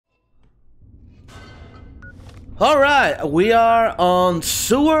Alright, we are on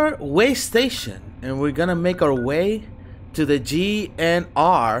Sewer Waste Station, and we're gonna make our way to the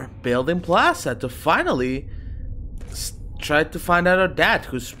GNR Building Plaza to finally try to find out our dad,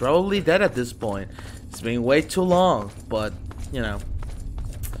 who's probably dead at this point. It's been way too long, but, you know,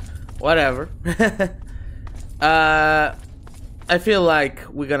 whatever. I feel like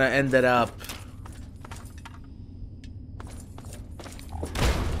we're gonna end it up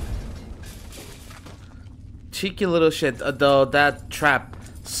cheeky little shit, though that trap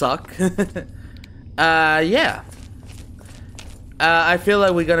suck. Yeah. I feel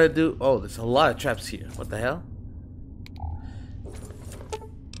like we're gonna do... Oh, there's a lot of traps here. What the hell?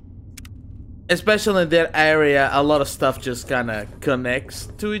 Especially in that area, a lot of stuff just kinda connects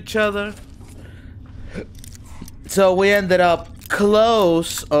to each other. So we ended up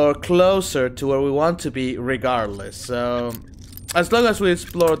close or closer to where we want to be regardless. So as long as we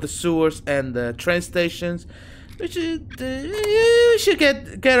explore the sewers and the train stations, we should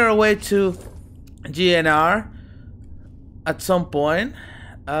get our way to GNR at some point.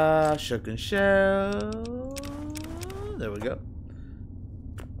 Shotgun shell. There we go.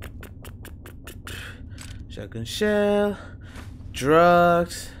 Shotgun shell.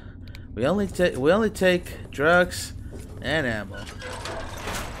 Drugs. We only take drugs and ammo.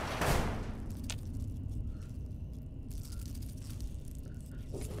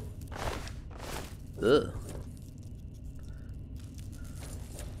 Ugh.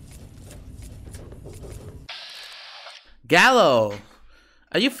 Gallo,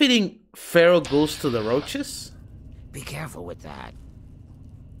 are you feeding feral ghouls to the roaches? Be careful with that.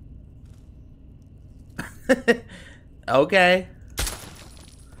 Okay.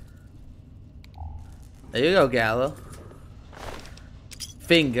 There you go, Gallo.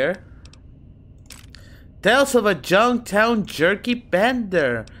 Finger. Tales of a Junktown jerky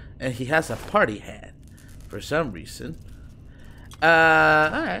bender. And he has a party hat. For some reason.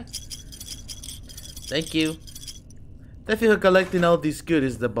 Alright. Thank you. Thank you for collecting all these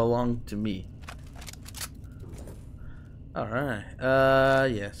goodies that belong to me. Alright.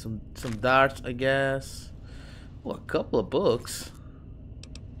 Yeah, some darts, I guess. Oh, a couple of books.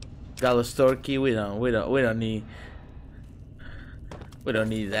 Gallo store key, we don't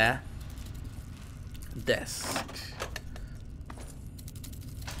need that. Desk.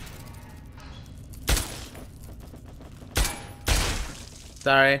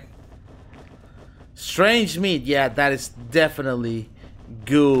 Sorry. Strange meat, yeah, that is definitely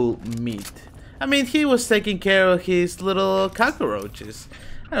ghoul meat. I mean, he was taking care of his little cockroaches.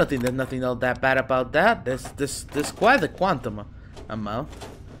 I don't think there's nothing all that bad about that. There's quite a quantum amount.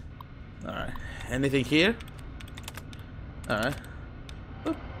 Alright. Anything here? Alright.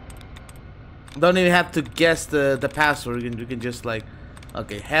 Don't even have to guess the password. You can just like...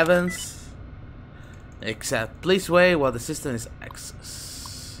 Okay, heavens. Except please wait while the system is access.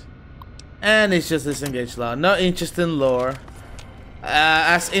 And it's just disengaged law. No interest in lore.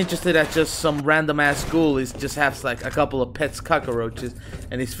 As interested as just some random ass ghoul is just has like a couple of pets cockroaches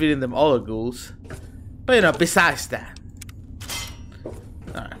and he's feeding them all the ghouls. But you know, besides that.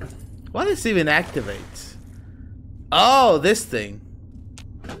 Alright. Why does this even activate? Oh, this thing.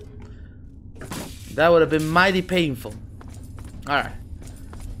 That would have been mighty painful. Alright.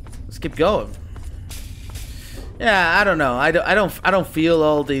 Let's keep going. Yeah, I don't know. I don't feel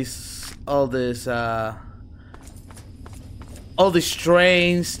all these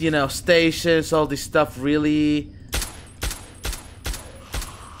trains, you know, stations, all this stuff really.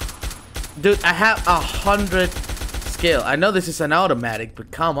 Dude, I have 100 skill. I know this is an automatic,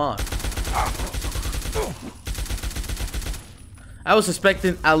 but come on. I was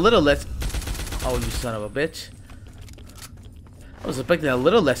expecting a little less. Oh, you son of a bitch. I was expecting a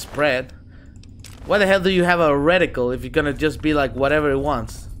little less spread. Why the hell do you have a reticle if you're gonna just be like whatever it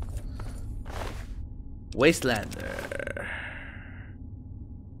wants? Wastelander.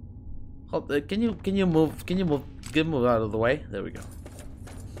 Hold, can you move out of the way? There we go.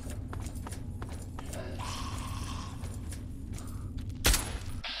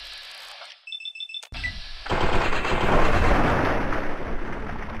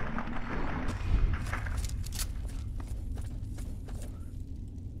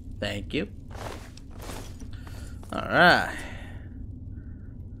 Thank you. All right.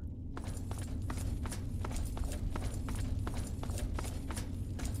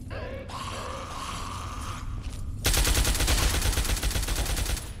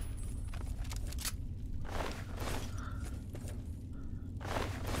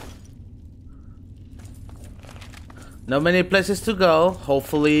 Not many places to go.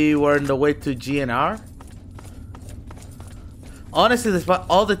 Hopefully we're on the way to GNR. Honestly, despite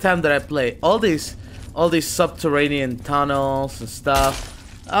all the time that I play, all these all these subterranean tunnels and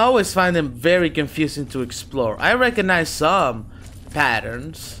stuff. I always find them very confusing to explore. I recognize some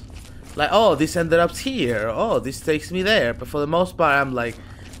patterns, like, oh, this ended up here. Oh, this takes me there. But for the most part, I'm like,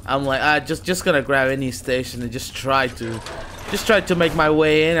 just gonna grab any station and just try to make my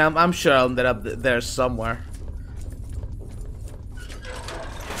way in. I'm sure I'll end up there somewhere.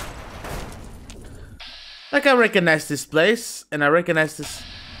 Like, I recognize this place, and I recognize this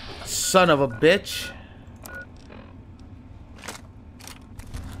son of a bitch.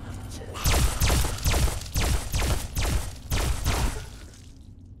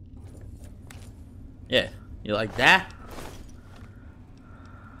 Yeah, you like that?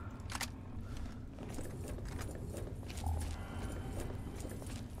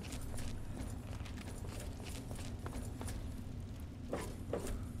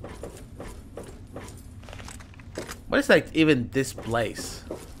 What is, like, even this place?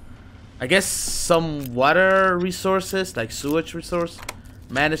 I guess some water resources, like sewage resource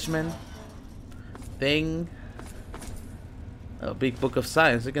management thing. A big book of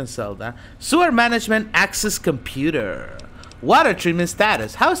science, you can sell that. Sewer management access computer. Water treatment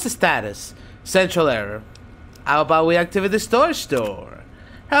status. How's the status? Central error. How about we activate the storage door?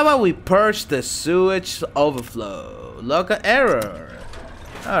 How about we purge the sewage overflow? Local error.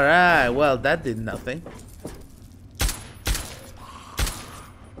 Alright, well, that did nothing.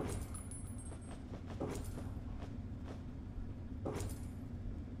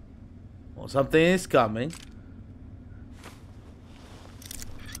 Well, something is coming.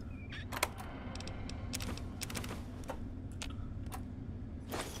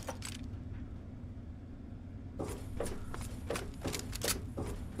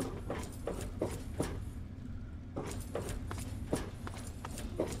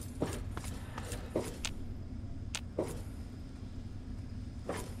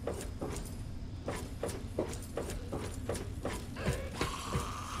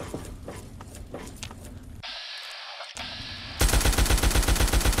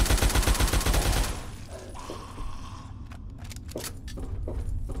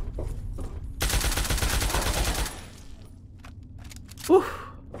 Whew.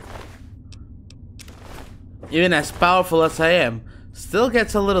 Even as powerful as I am, still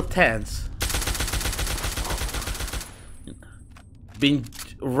gets a little tense. Being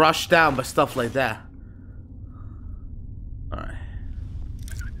rushed down by stuff like that. Alright.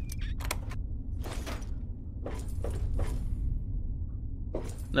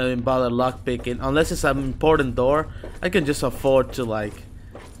 Not even bother lockpicking. Unless it's an important door, I can just afford to, like,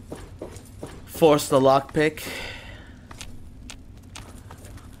 force the lockpick.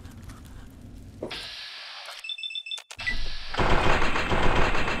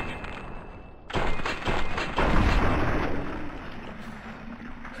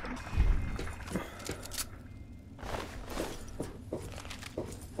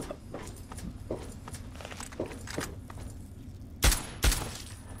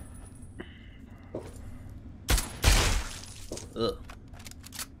 Ugh.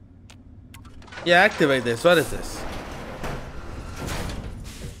 Yeah, activate this. What is this?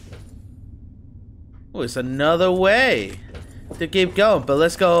 Oh, it's another way to keep going, but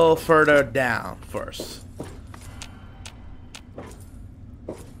let's go further down first.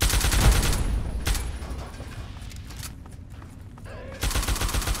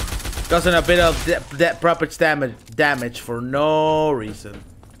 Causing a bit of that property damage for no reason.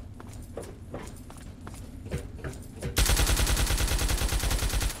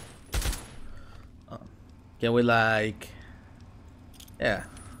 Can we, like, yeah,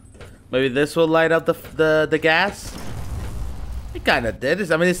 maybe this will light up the gas? It kind of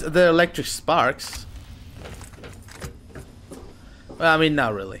did. I mean, it's the electric sparks. Well, I mean,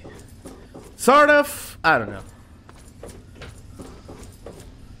 not really. Sort of. I don't know.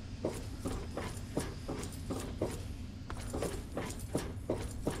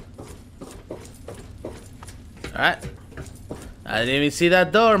 Alright. I didn't even see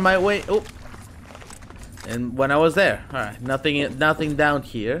that door. My way. Oh. And when I was there. Alright. Nothing down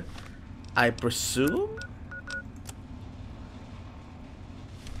here, I presume.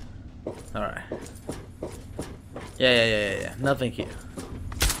 Alright. Yeah. Nothing here.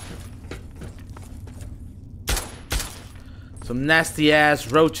 Some nasty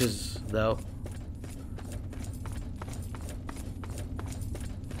ass roaches, though.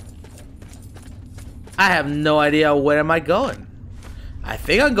 I have no idea where am I going. I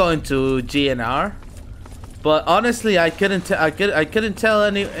think I'm going to GNR, but honestly, I couldn't tell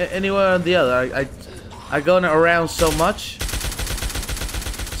anywhere on the other. I going around so much.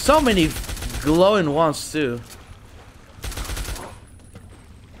 So many glowing ones too.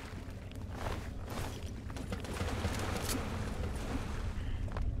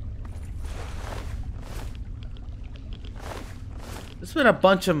 There's been a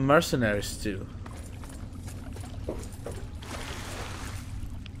bunch of mercenaries too.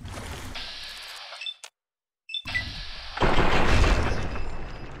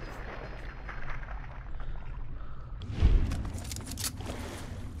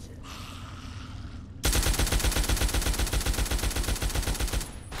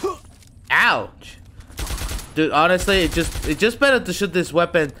 Ouch. Dude, honestly, it's just better to shoot this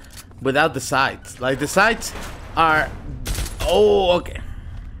weapon without the sights. Like, the sights are... Oh, okay.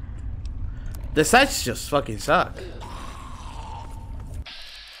 The sights just fucking suck.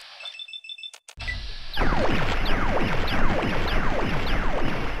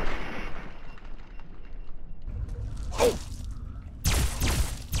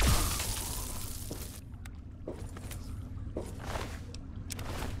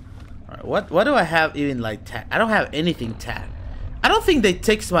 What do I have even like tack? I don't have anything tack. I don't think they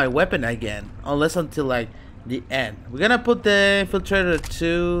takes my weapon again unless until like the end. We're gonna put the infiltrator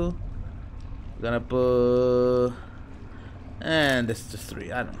 2. We're gonna put, and this is just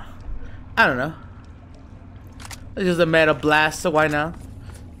 3. I don't know. It's just a metal blast, so why not?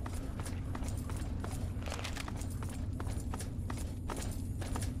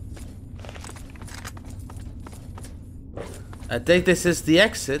 I think this is the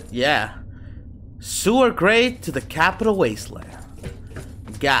exit. Yeah. Sewer grade to the capital wasteland.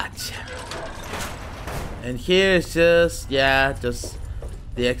 Gotcha. And here is just, yeah, just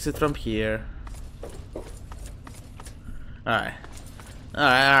the exit from here. Alright.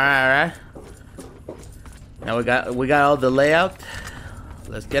 Alright. Now we got all the layout.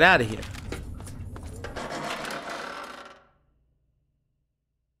 Let's get out of here.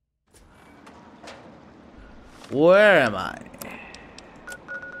 Where am I?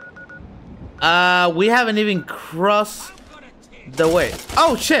 We haven't even crossed the way.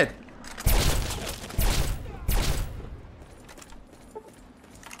 Oh shit!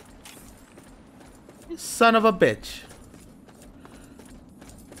 You son of a bitch.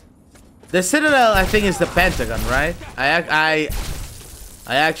 The Citadel, I think, is the Pentagon, right? I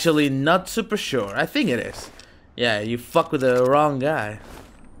actually not super sure. I think it is. Yeah, you fuck with the wrong guy.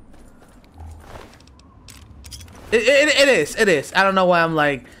 It is. I don't know why I'm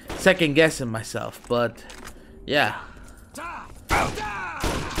like second guessing myself, but yeah.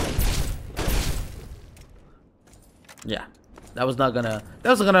 Yeah, that was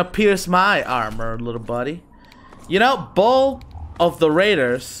gonna pierce my armor, little buddy. You know, Ball of the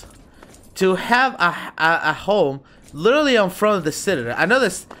Raiders to have a home literally in front of the Citadel. I know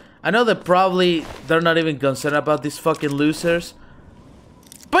this. I know that probably they're not even concerned about these fucking losers,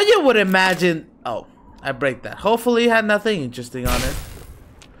 but you would imagine. Oh, I break that. Hopefully, it had nothing interesting on it.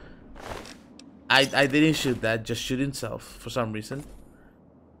 I didn't shoot that. Just shoot himself for some reason.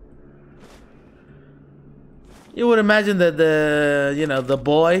 You would imagine that the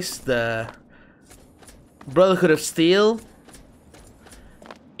boys, the Brotherhood of Steel,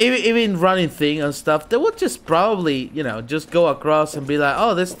 even running thing and stuff, they would just probably, just go across and be like,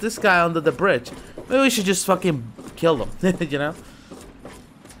 oh, this guy under the bridge. Maybe we should just fucking kill them,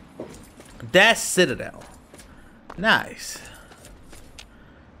 That's Citadel. Nice.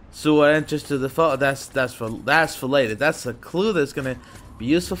 Sewer entrance to the phone. That's for later. That's a clue that's gonna be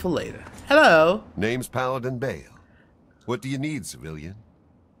useful for later. Hello. Name's Paladin Bale. What do you need, civilian?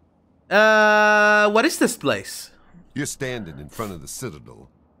 What is this place? You're standing in front of the Citadel,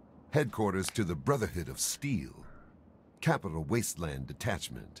 headquarters to the Brotherhood of Steel, Capital Wasteland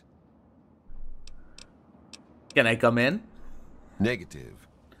Detachment. Can I come in? Negative.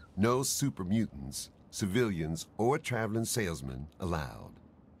 No super mutants, civilians, or traveling salesmen allowed.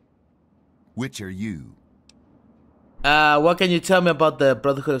 Which are you? What can you tell me about the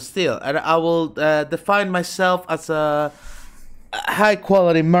Brotherhood of Steel? I will define myself as a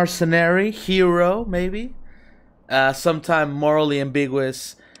high-quality mercenary, hero, maybe. Sometime morally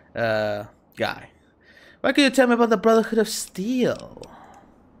ambiguous guy. What can you tell me about the Brotherhood of Steel?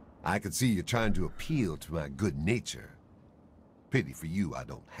 I could see you trying to appeal to my good nature. Pity for you I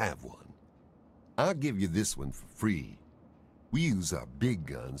don't have one. I'll give you this one for free. We use our big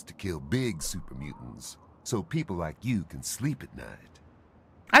guns to kill big super mutants, so people like you can sleep at night.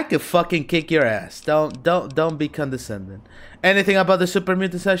 I could fucking kick your ass. Don't be condescending. Anything about the super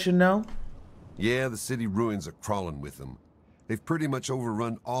mutants I should know? Yeah, the city ruins are crawling with them. They've pretty much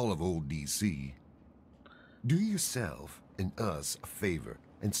overrun all of old DC. Do yourself and us a favor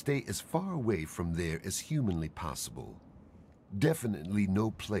and stay as far away from there as humanly possible. Definitely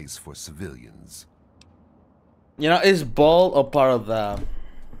no place for civilians. Is Ball a part of the...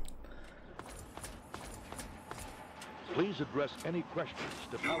 Please address any questions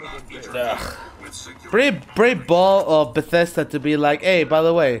to Paladin Bear. Ugh. Pretty ball of Bethesda to be like, hey, by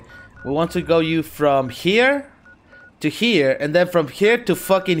the way, we want to go you from here to here, and then from here to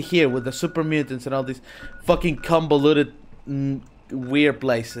fucking here with the super mutants and all these fucking convoluted, weird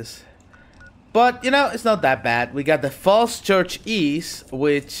places. But, you know, it's not that bad. We got the Falls Church East,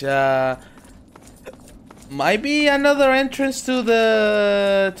 which might be another entrance to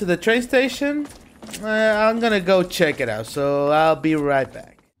the train station. I'm gonna go check it out, so I'll be right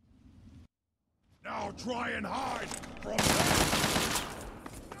back. Now try and hide from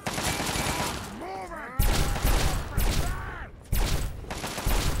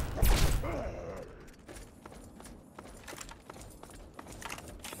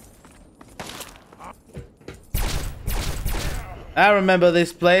I remember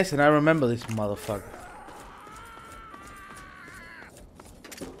this place, and I remember this motherfucker.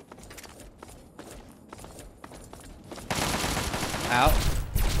 Out.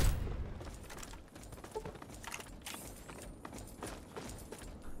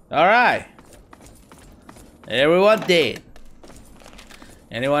 Alright. Everyone dead.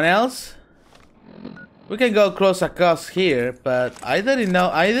 Anyone else? We can go close across here, but I didn't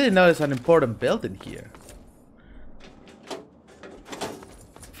know there's an important building here.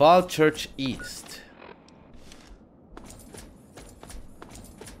 Vault Church East.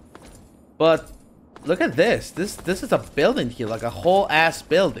 But look at this. This is a building here, like a whole ass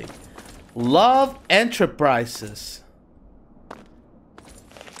building. Love Enterprises.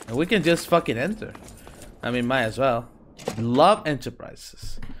 And we can just fucking enter. I mean, might as well. Love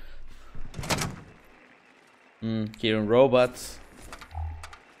Enterprises. Hearing robots.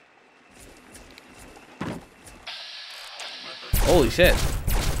 Holy shit.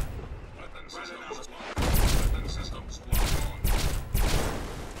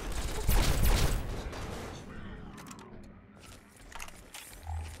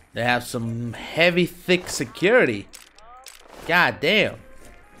 They have some heavy, thick security. God damn.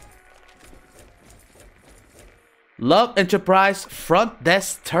 Love Enterprise Front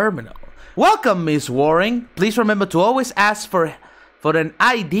Desk Terminal. Welcome, Miss Waring. Please remember to always ask for an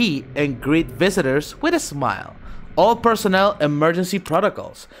ID and greet visitors with a smile. All personnel emergency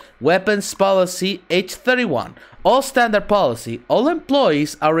protocols. Weapons policy H31. All standard policy. All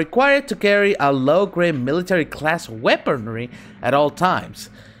employees are required to carry a low-grade military class weaponry at all times.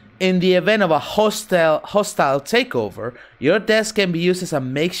 In the event of a hostile takeover, your desk can be used as a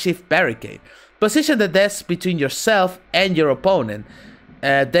makeshift barricade. Position the desk between yourself and your opponent.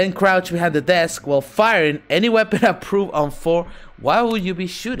 Then crouch behind the desk while firing any weapon approved on 4. Why would you be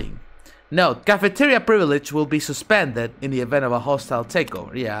shooting? Note, cafeteria privilege will be suspended in the event of a hostile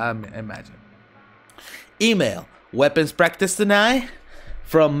takeover. Yeah, I imagine. Email. Weapons practice tonight?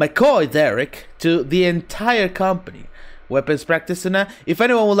 From McCoy Derek to the entire company. Weapons practice tonight? If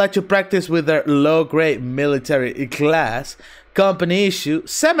anyone would like to practice with their low-grade military class, company issue,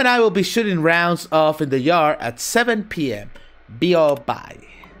 Sam and I will be shooting rounds off in the yard at 7 p.m. Be all by.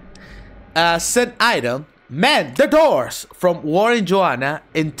 Sent item. Man, the doors! From Warren Joanna,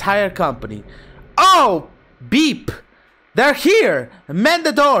 entire company. Oh! Beep! They're here! Man,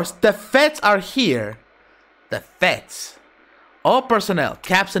 the doors! The feds are here! The feds. All personnel,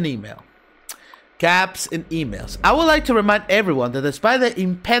 caps and email. Caps and emails. I would like to remind everyone that despite the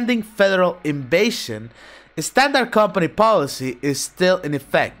impending federal invasion, standard company policy is still in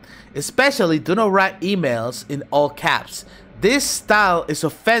effect. Especially, do not write emails in all caps. This style is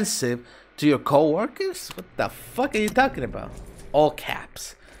offensive to your co-workers? What the fuck are you talking about? All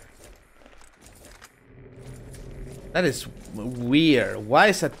caps. That is weird. Why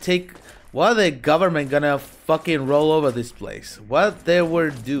is why the government gonna fucking roll over this place? What they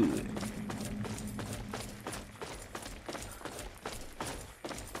were doing?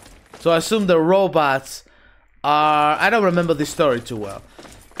 So I assume the robots are... I don't remember this story too well.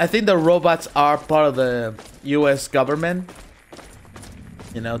 I think the robots are part of the US government.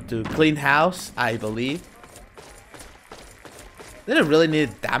 You know, to clean house, I believe. They didn't really need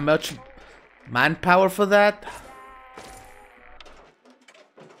that much manpower for that.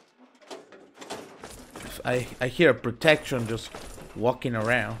 I hear a protection just walking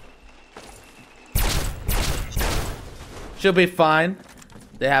around. Should be fine.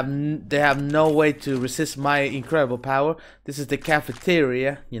 They have no way to resist my incredible power. This is the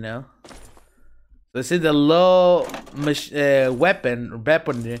cafeteria, you know. So see the low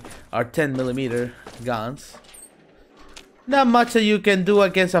weaponry are 10mm guns. Not much that you can do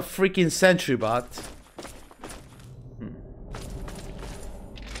against a freaking sentry bot.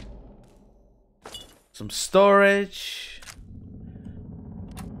 Some storage.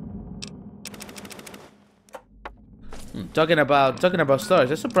 Talking about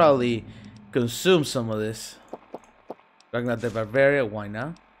storage, I should probably consume some of this. Ragnar the Barbarian, why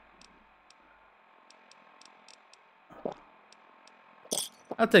not?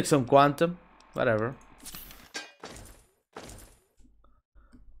 I'll take some quantum, whatever.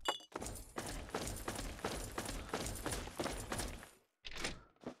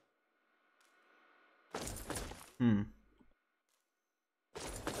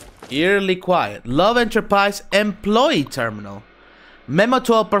 Eerily quiet. Love Enterprise Employee Terminal. Memo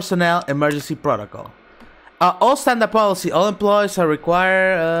to all personnel. Emergency protocol. All standard policy. All employees are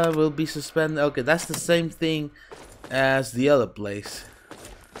required. Will be suspended. Okay, that's the same thing as the other place.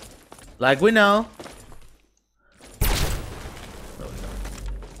 Like we know.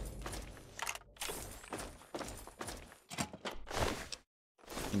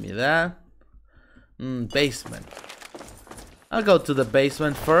 Give me that. Basement. I'll go to the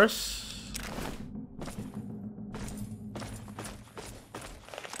basement first.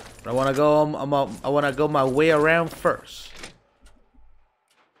 I wanna go. I wanna go my way around first.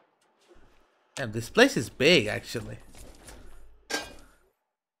 Damn, this place is big, actually.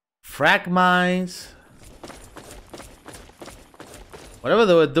 Frag mines. Whatever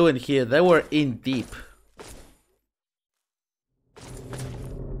they were doing here, they were in deep.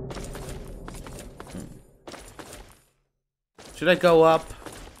 Should I go up?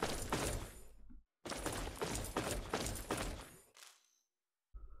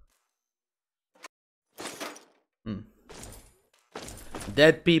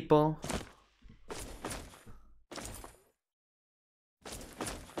 Dead people.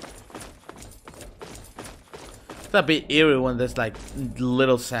 It's a bit eerie when there's like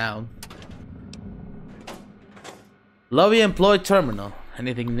little sound. Lobby employee terminal.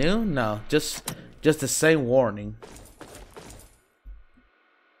 Anything new? No, just the same warning.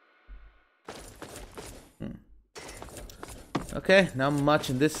 Okay, not much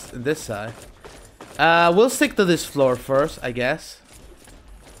in this side. We'll stick to this floor first, I guess.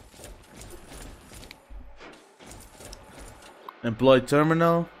 Employee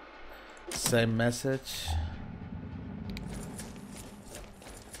terminal. Same message.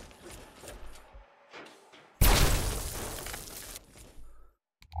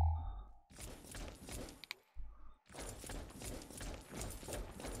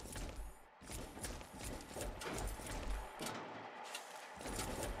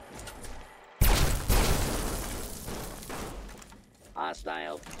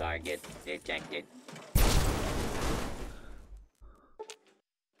 Hostile target detected.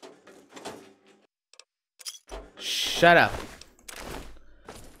 Shut up.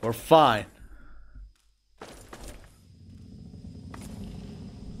 We're fine.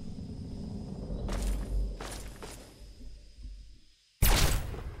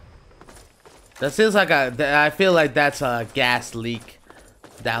 That seems like I feel like that's a gas leak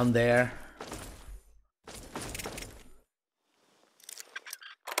down there.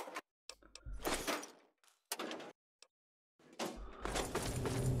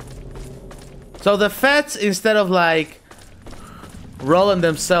 So the feds, instead of like rolling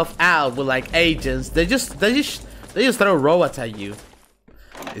themselves out with like agents, they just throw robots at you.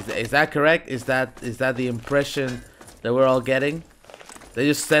 Is that correct? Is that the impression that we're all getting? They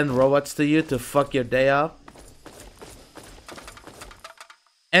just send robots to you to fuck your day up.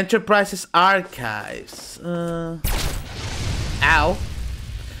 Enterprise's archives. Ow.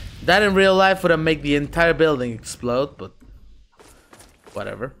 That in real life would make the entire building explode, but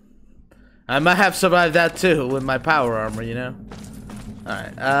whatever. I might have survived that too with my power armor, you know. All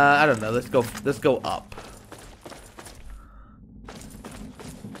right, I don't know. Let's go up.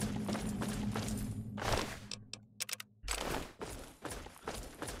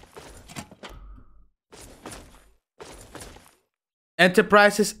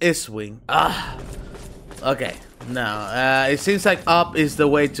 Enterprises is wing. Okay. No, it seems like up is the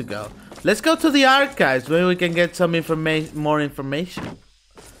way to go. Let's go to the archives. Maybe we can get some more information.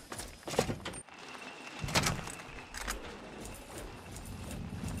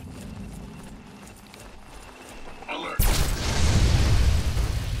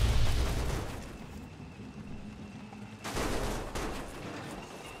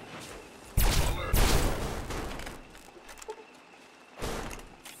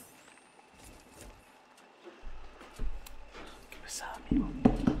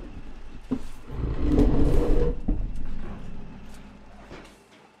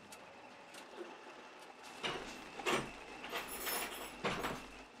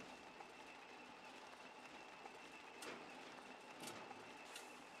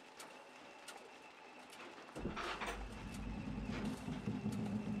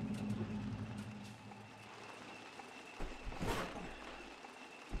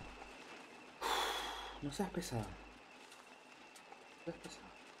 No seas pesado. No seas pesado.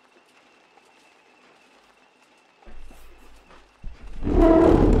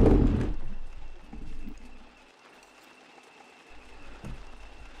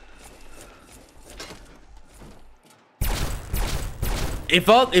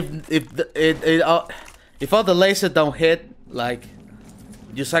 If all the laser don't hit, like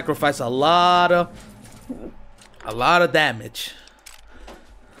you sacrifice a lot of damage.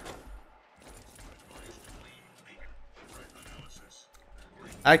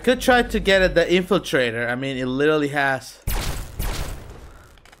 I could try to get at the infiltrator. I mean, it literally has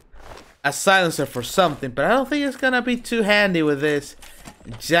a silencer for something, but I don't think it's gonna be too handy with this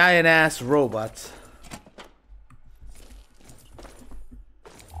giant ass robot.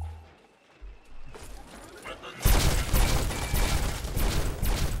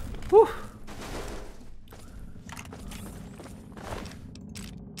 Whew.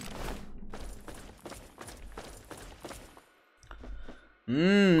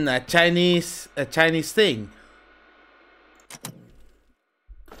 A Chinese thing.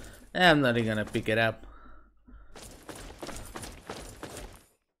 I'm not even gonna pick it up.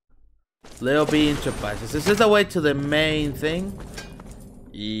 Little B Enterprises. Is this the way to the main thing?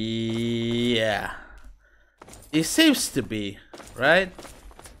 Yeah. It seems to be, right?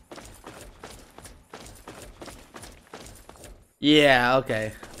 Yeah,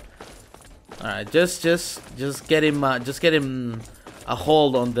 okay. Alright, just get him a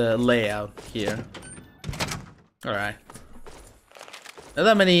hold on the layout here. Alright. Not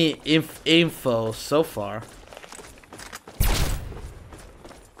that many info so far.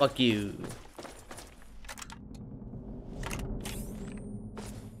 Fuck you.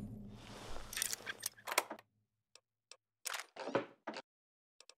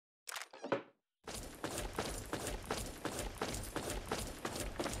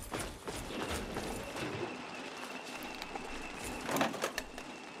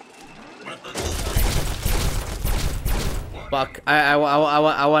 Fuck, I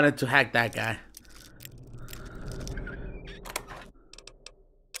wanted to hack that guy.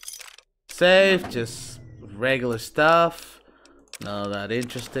 Save, just regular stuff. Not that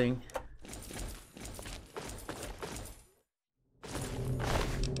interesting.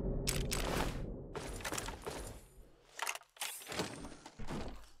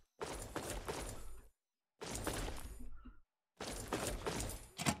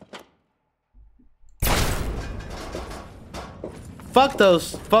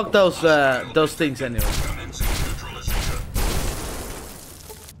 Fuck those things anyway.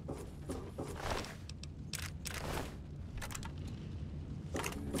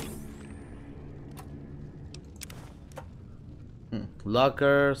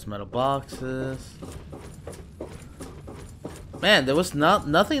 Lockers, metal boxes. Man, there was not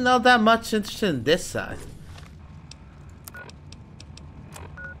that much interested in this side.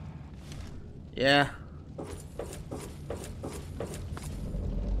 Yeah.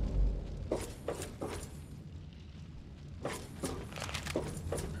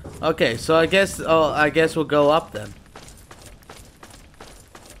 Okay, so I guess we'll go up then.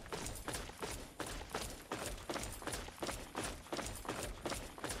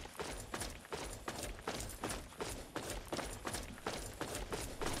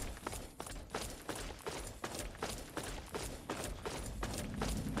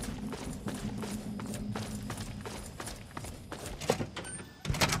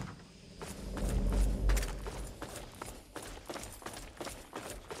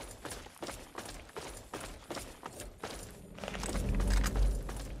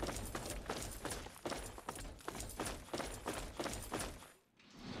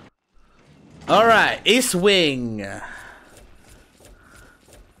 Alright, East Wing.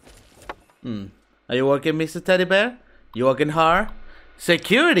 Are you working, Mr. Teddy Bear? You working hard?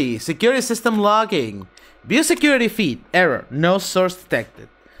 Security system logging. View security feed. Error. No source detected.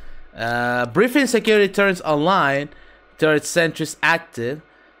 Briefing security turns online. Turret sentries active.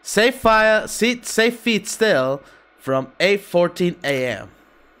 Safe feed still from 8:14 a.m.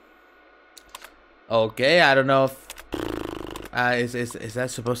 Okay, I don't know if is that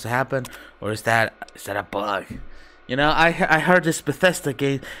supposed to happen, or is that a bug? You know, I heard this Bethesda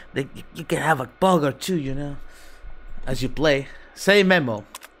game that you can have a bug or two, you know, as you play. Say memo.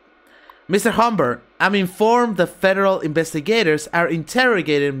 Mr. Humber, I'm informed the federal investigators are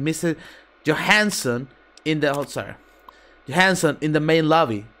interrogating Mr. Johansson in the Johansson in the main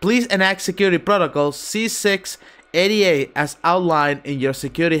lobby. Please enact security protocol C688 as outlined in your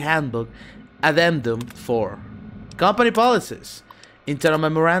security handbook, addendum 4. Company policies. Internal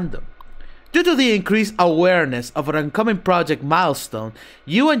memorandum. Due to the increased awareness of an oncoming project milestone,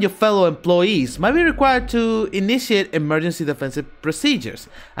 you and your fellow employees might be required to initiate emergency defensive procedures,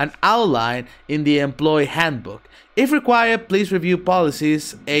 an outline in the employee handbook. If required, please review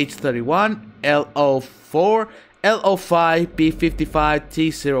policies H31, LO4, LO5, P55,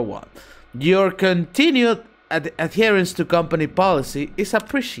 T01. Your continued adherence to company policy is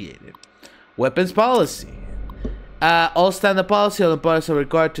appreciated. Weapons policy. All standard policy all employees are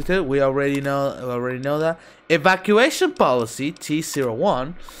required to do. We already know that. Evacuation policy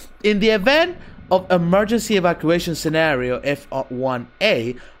T01. In the event of emergency evacuation scenario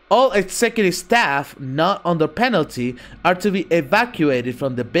F1A, all executive staff not under penalty are to be evacuated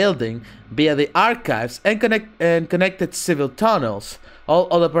from the building via the archives and connected civil tunnels. All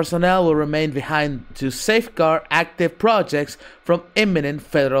other personnel will remain behind to safeguard active projects from imminent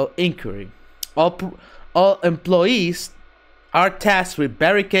federal inquiry. All employees are tasked with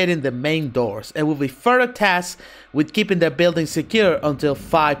barricading the main doors and will be further tasked with keeping the building secure until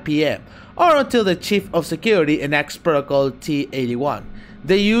 5 p.m. or until the Chief of Security enacts Protocol T81.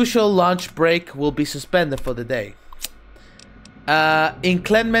 The usual lunch break will be suspended for the day.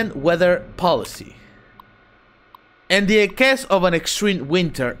 Inclement weather policy. In the case of an extreme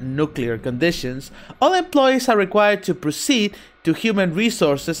winter nuclear conditions, all employees are required to proceed to Human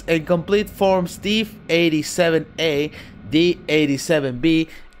Resources and complete forms D87A, D87B,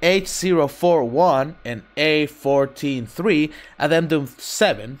 H041, and A143, Addendum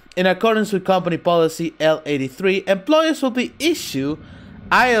 7. In accordance with company policy L83, employees will be issued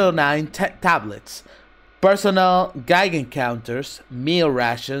iodine tablets, personal Geigen counters, meal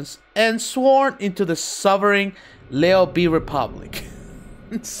rations, and sworn into the sovereign Leo B Republic.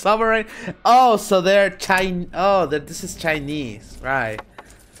 Sovereign. Oh, so they're Chinese. Oh, this is Chinese, right?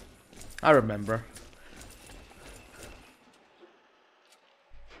 I remember.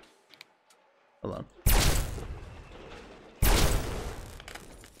 Hold on.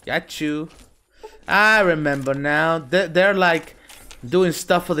 Got you. I remember now. They're like doing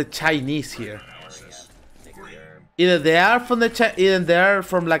stuff for the Chinese here. Either they are from either they're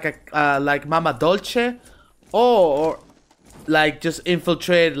from like a like Mama Dolce, or like just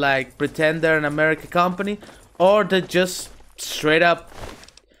infiltrate, like pretend they're an American company, or they just straight up,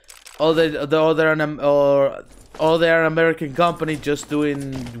 or they're an American company just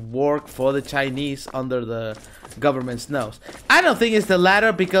doing work for the Chinese under the government's nose. I don't think it's the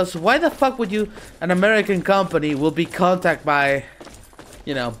latter, because why the fuck would an American company will be contacted by,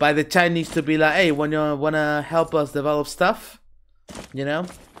 you know, by the Chinese to be like, hey, wanna help us develop stuff? You know,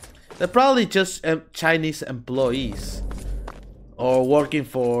 they're probably just Chinese employees or working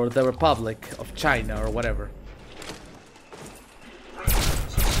for the Republic of China or whatever.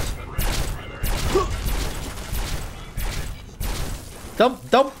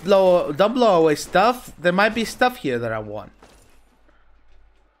 Don't blow away stuff. There might be stuff here that I want.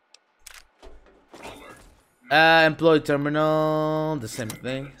 Employee terminal, the same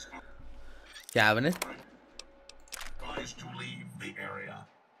thing. Cabinet. Advised to leave the area.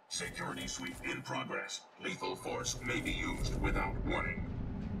 Security sweep in progress. Lethal force may be used without warning.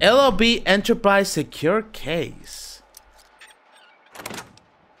 LOB Enterprise Secure Case.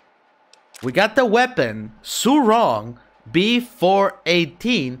 We got the weapon Surong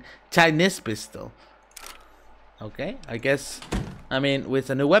B418 Chinese pistol. Okay, I guess, I mean, with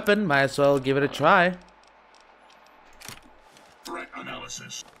a new weapon, might as well give it a try. Threat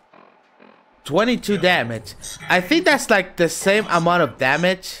analysis. 22 damage. I think that's like the same amount of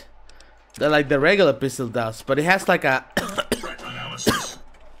damage that like the regular pistol does, but it has like a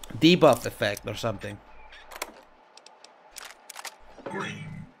debuff effect or something.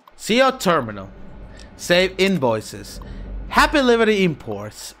 Green. CO terminal. Save invoices. Happy Liberty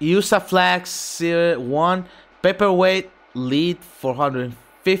Imports. Use a flag 1. Paperweight. Lead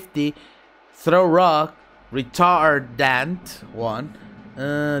 450. Throw rock. Retardant 1.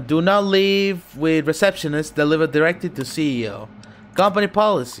 Do not leave with receptionist. Deliver directly to CEO. Company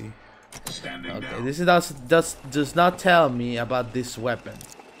policy. Okay, this does not tell me about this weapon.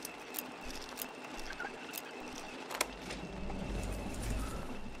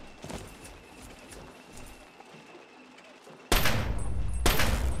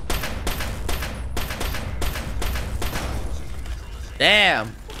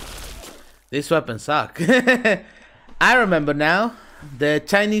 Damn, this weapon suck. I remember now. The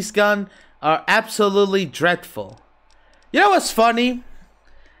Chinese gun are absolutely dreadful. You know what's funny?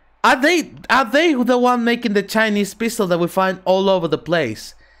 Are they the one making the Chinese pistol that we find all over the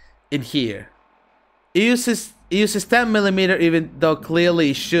place in here? It uses 10mm, even though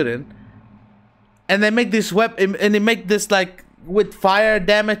clearly it shouldn't. And they make this weapon, and they make this like with fire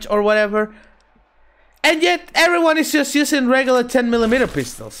damage or whatever. And yet everyone is just using regular 10mm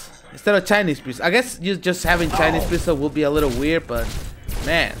pistols instead of Chinese pistols. I guess you just having Chinese pistol will be a little weird, but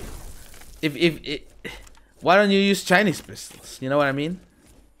man, why don't you use Chinese pistols? You know what I mean?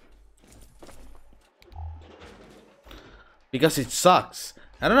 Because it sucks.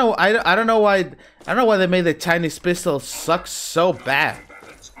 I don't know. I don't know why. I don't know why they made the Chinese pistol suck so bad.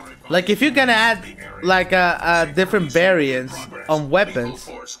 Like if you're gonna add like a different variants on weapons,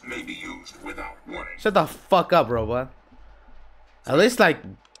 shut the fuck up, robot. At least like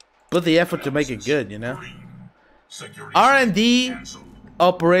put the effort to make it good, you know. R&D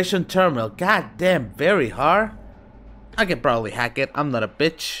operation terminal. God damn, very hard. I can probably hack it. I'm not a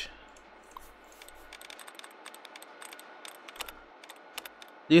bitch.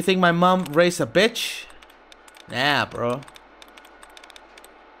 Do you think my mom raised a bitch? Nah, bro.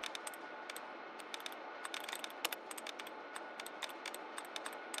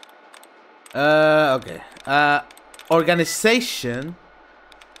 Okay. Organization.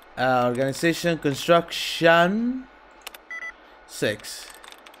 Organization, construction. 6.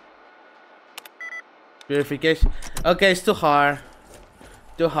 Purification. Okay, it's too hard.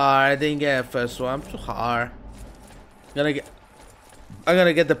 Too hard. I didn't get the first one. Too hard. I'm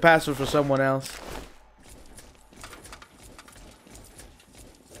gonna get the password for someone else.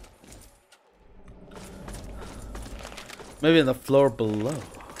 Maybe on the floor below.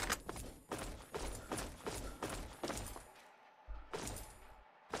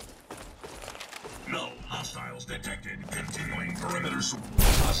 No hostiles detected. Continuing perimeter.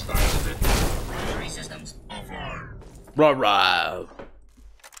 Hostiles detected. 3 systems offline. Rah.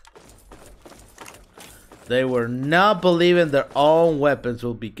 They were not believing their own weapons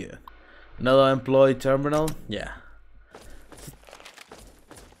will be good. Another employee terminal? Yeah.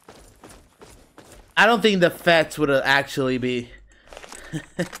 I don't think the fats would have actually be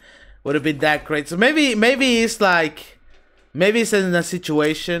would have been that great. So maybe it's like it's in a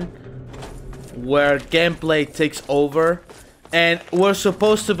situation where gameplay takes over and we're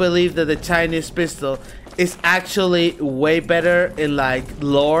supposed to believe that the Chinese pistol is actually way better in like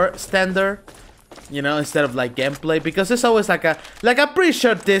lore standard, you know, instead of like gameplay, because it's always like I'm pretty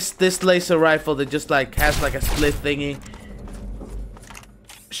sure this laser rifle that just like has like a split thingy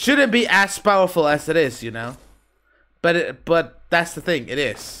shouldn't be as powerful as it is, you know. But that's the thing, it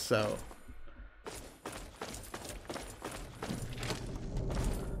is. So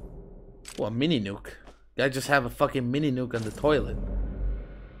what, mini nuke? I just have a fucking mini nuke on the toilet.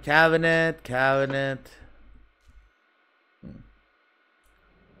 Cabinet.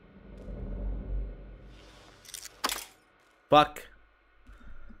 Fuck.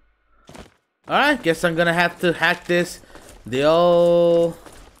 Alright, guess I'm gonna have to hack this the old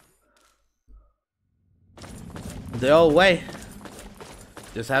way.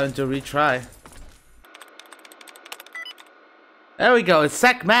 Just having to retry. There we go, it's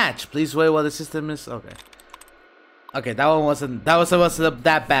sack match. Please wait while the system is okay. Okay, that wasn't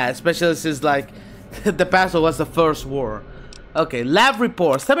that bad, especially since like the password was the first war. Okay, lab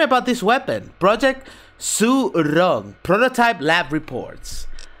reports. Tell me about this weapon. Project Surong. Prototype lab reports.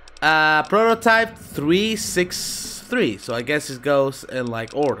 Prototype 363. So I guess it goes in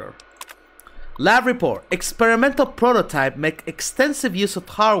like order. Lab report. Experimental prototype make extensive use of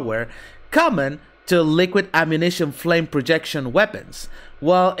hardware common to liquid ammunition flame projection weapons.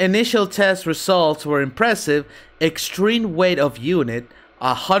 While initial test results were impressive, extreme weight of unit,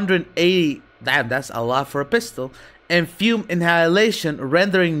 180, damn, that's a lot for a pistol, and fume inhalation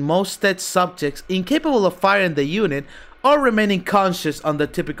rendering most test subjects incapable of firing the unit or remaining conscious under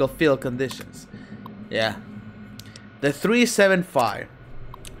typical field conditions. Yeah. The 375.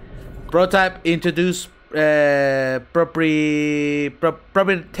 Prototype introduced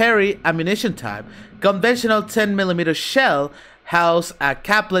proprietary ammunition type. Conventional 10mm shell house a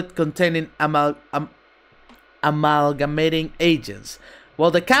caplet containing amalgamating agents.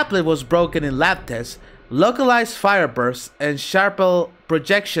 While the caplet was broken in lab tests, localized fire bursts and sharper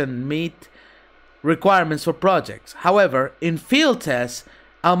projection meet requirements for projects. However, in field tests,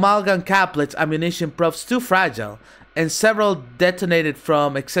 amalgam caplets ammunition proves too fragile, and several detonated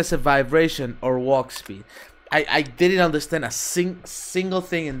from excessive vibration or walk speed. I didn't understand a single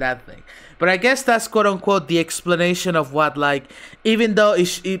thing in that thing. But I guess that's quote-unquote the explanation of what, like, even though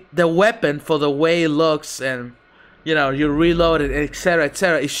the weapon, for the way it looks and, you know, you reload it, etc.,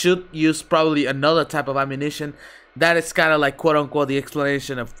 it should use probably another type of ammunition. That is kind of like quote-unquote the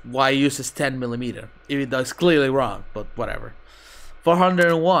explanation of why it uses 10mm. Even though it's clearly wrong, but whatever.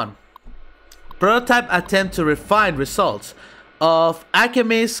 401. Prototype attempt to refine results of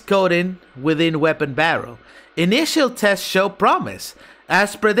Alchemist coating within weapon barrel. Initial tests show promise.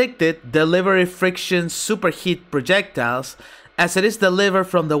 As predicted, delivery friction superheat projectiles as it is delivered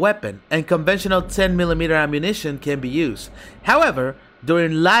from the weapon, and conventional 10mm ammunition can be used. However,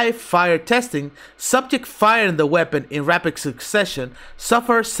 during live fire testing, subject firing the weapon in rapid succession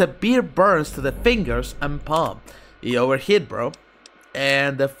suffer severe burns to the fingers and palm. He overheat, bro.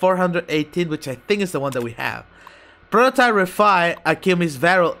 And the 418, which I think is the one that we have. Prototype refine a Akimis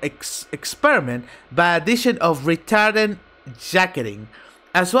Varel experiment by addition of retardant jacketing,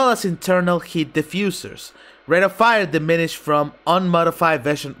 as well as internal heat diffusers. Rate of fire diminished from unmodified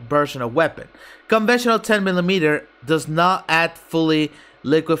version of weapon. Conventional 10mm does not add fully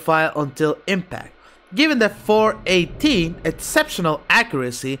liquefy until impact. Given the 418 exceptional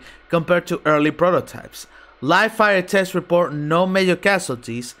accuracy compared to early prototypes. Live fire tests report no major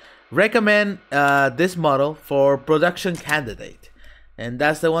casualties. Recommend this model for production candidate. And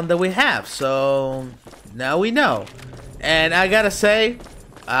that's the one that we have. So now we know. And I gotta say,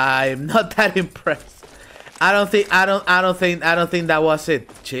 I'm not that impressed. I don't think that was it,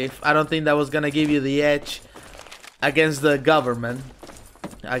 Chief. I don't think that was gonna give you the edge against the government,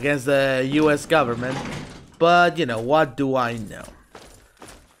 against the U.S. government. But you know, what do I know?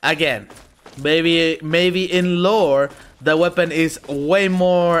 Again, maybe in lore the weapon is way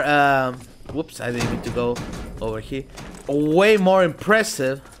more. Whoops! I didn't need to go over here. Way more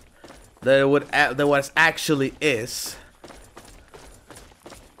impressive than what it actually is.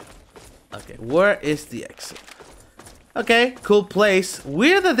 Okay, where is the exit? Okay, cool place.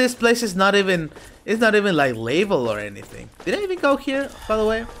 Weird that this place is not even like labeled or anything. Did I even go here, by the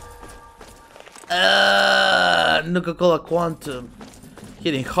way? Nuka-Cola Quantum.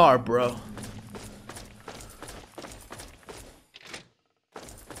 Hitting hard, bro.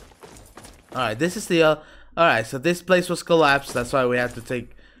 Alright, this is the alright, so this place was collapsed, that's why we had to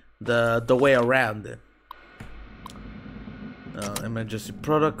take the way around it. Emergency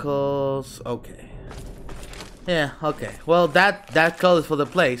protocols. Okay. Yeah. Okay. Well, that calls for the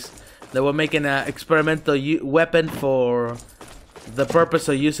place. They were making an experimental weapon for the purpose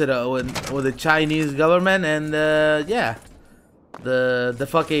of using it with the Chinese government, and yeah, the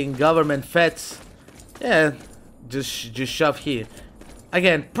fucking government feds, yeah, just shove here.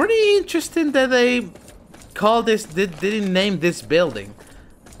 Again, pretty interesting that they call this. They didn't name this building,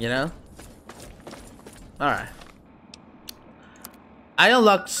 you know. All right. I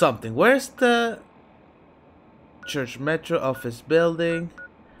unlocked something. Where's the church metro office building?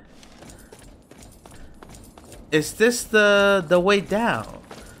 Is this the way down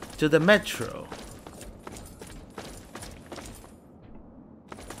to the metro?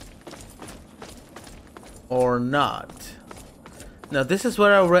 Or not? No, this is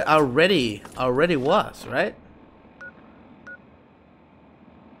where I already was, right?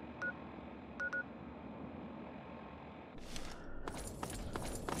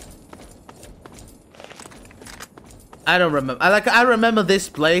 I don't remember. I remember this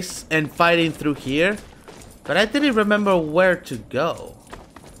place and fighting through here, but I didn't remember where to go.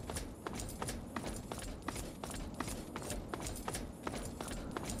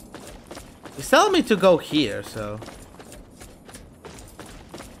 It's telling me to go here, so.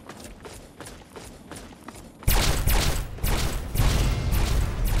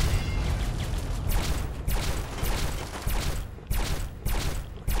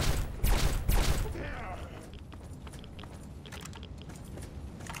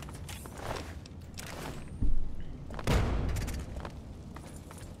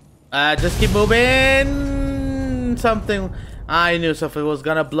 Just keep moving. Something. I knew something was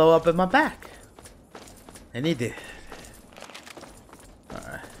gonna blow up in my back. And it did.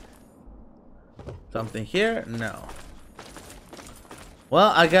 Alright. Something here? No.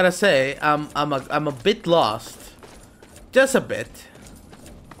 Well, I gotta say, I'm a bit lost. Just a bit.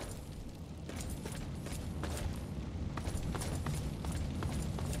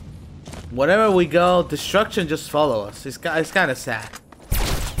 Wherever we go, destruction just follows us. It's kind of sad.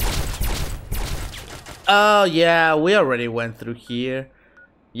 Oh yeah, we already went through here.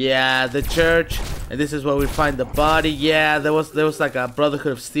 Yeah, the church, and this is where we find the body. Yeah, there was like a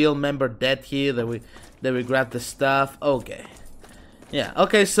Brotherhood of Steel member dead here. That we grabbed the stuff. Okay. Yeah.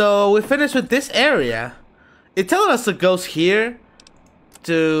 Okay. So we finished with this area. It telling us to go here.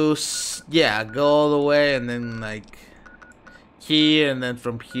 To yeah, go all the way, and then like here, and then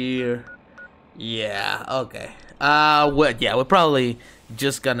from here. Yeah. Okay. Well, yeah, we're probably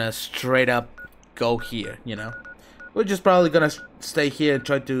just gonna straight up go here, you know. We're just probably gonna stay here and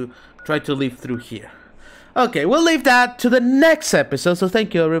try to leave through here. Okay, we'll leave that to the next episode. So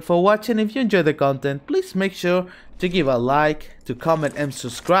thank you everyone for watching. If you enjoyed the content, please make sure to give a like, to comment and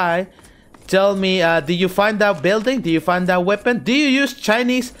subscribe Tell me, did you find that building? Did you find that weapon? Do you use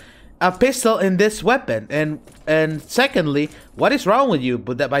Chinese pistol in this weapon? And secondly, what is wrong with you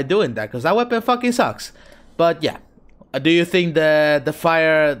by doing that? Because that weapon fucking sucks. But yeah, do you think the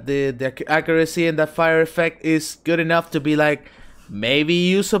fire, the accuracy and the fire effect is good enough to be like maybe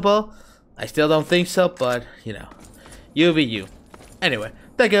usable? I still don't think so, but you know, you be you. Anyway,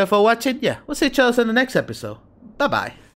 thank you for watching. Yeah, we'll see each other in the next episode. Bye bye.